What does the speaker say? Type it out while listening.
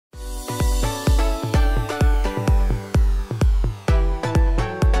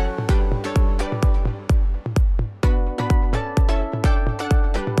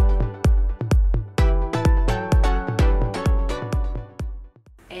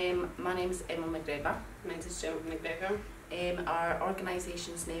My name's Emma McGregor. Mine is Gemma McGregor. Our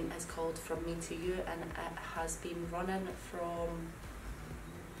organisation's name is called From Me to You, and it has been running from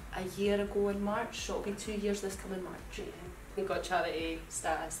a year ago in March, so it'll be 2 years this coming March. Yeah. We got charity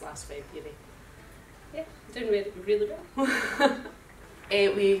status last February. Yeah, doing really well.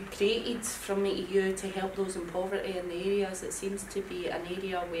 We created From Me to You to help those in poverty in the areas. It seems to be an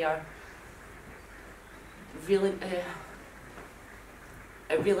area where really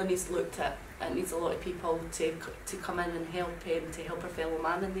it really needs looked at. It needs a lot of people to come in and help our fellow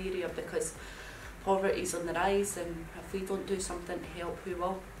man in the area, because poverty's on the rise, and if we don't do something to help, who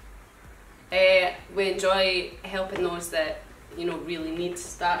will? We enjoy helping those that really need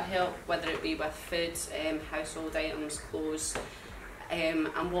that help, whether it be with food, household items, clothes. And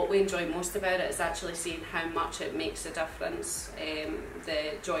what we enjoy most about it is actually seeing how much it makes a difference.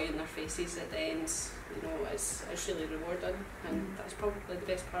 The joy in their faces at the end, it's really rewarding, and that's probably the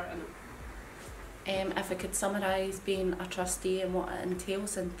best part in it. If I could summarise being a trustee and what it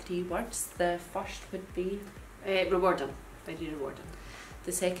entails in 3 words, the first would be? Rewarding, very rewarding.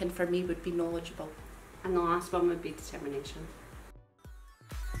 The second for me would be knowledgeable. And the last one would be determination.